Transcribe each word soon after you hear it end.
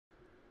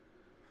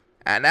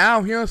And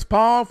now here's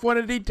Paul for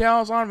the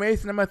details on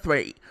race number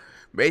 3.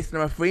 Race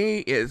number 3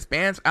 is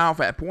Vance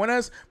Alfred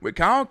Porters,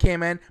 Ricardo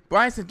Kayman,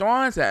 Bryson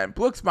Dorrance, and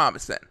Brooks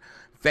Robinson.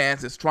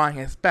 Vance is trying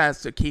his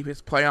best to keep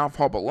his playoff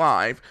hope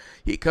alive.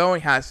 He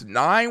currently has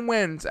 9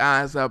 wins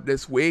as of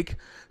this week,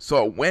 so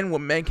a win will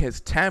make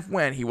his 10th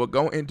win. He will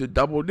go into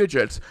double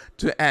digits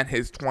to end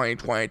his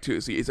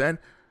 2022 season.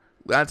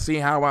 Let's see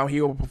how well he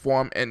will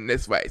perform in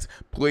this race.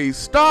 Please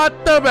start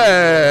the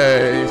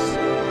race!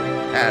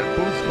 And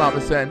Brooks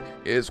Robinson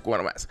is going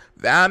to west.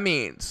 That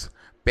means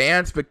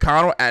Vance,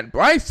 Ricardo, and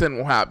Bryson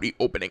will have the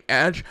opening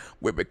edge,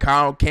 with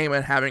Ricardo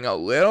Kayman having a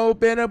little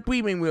bit of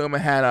breathing room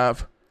ahead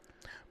of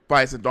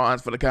Bryson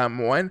Dorrance for the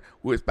coming win,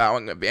 who is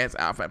battling with Vance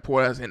Alfred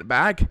Porters in the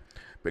back.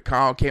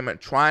 Ricardo Kayman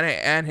trying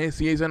to end his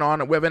season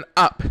on with an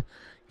up.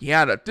 He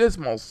had a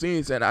dismal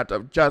season after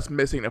just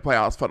missing the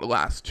playoffs for the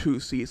last 2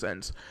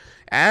 seasons.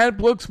 And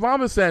Brooks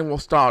Robinson will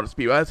start the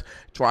speed race,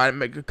 trying to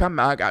make a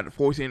comeback after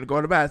forcing to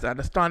go to rest at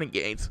the starting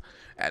gates.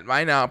 And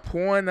right now,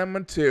 pool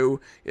number 2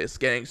 is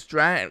getting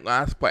straight in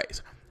last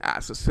place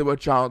as the Silver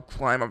Child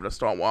climb up the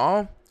start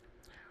wall.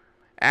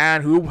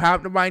 And who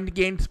have the right to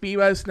gain speed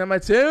race number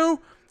 2?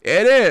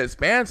 It is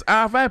Vance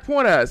Alfred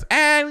Porters.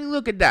 And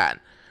look at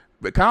that.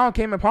 Ricardo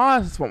came in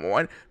process for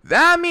one.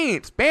 That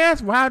means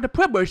Vance will have the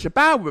privilege to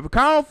battle with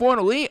Ricardo for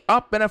the lead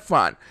up in the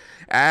front.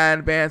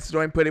 And Vance is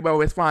doing pretty well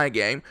with his flying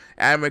game.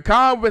 And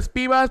Ricardo with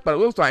speed rush, but it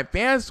looks like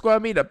Vance is going to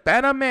be the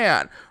better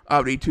man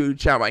of the 2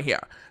 Chao right here.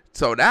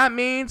 So that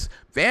means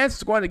Vance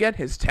is going to get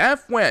his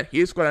 10th win.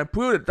 He's going to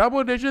improve the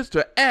double digits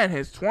to end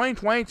his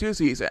 2022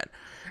 season.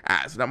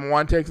 As number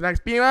 1 takes the next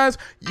speed rush,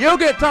 you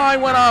get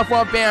time winner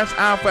for Vance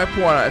Alfred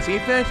Porters. He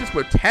finishes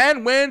with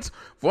 10 wins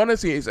for the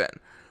season.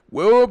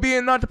 Will be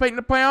anticipating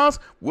the playoffs?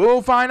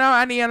 We'll find out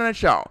at the end of the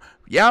show.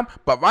 Yep,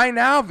 but right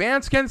now,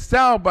 Vance can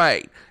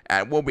celebrate.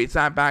 And we'll be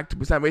sent back to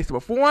present race number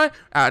 4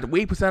 after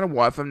we present a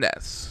word from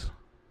this.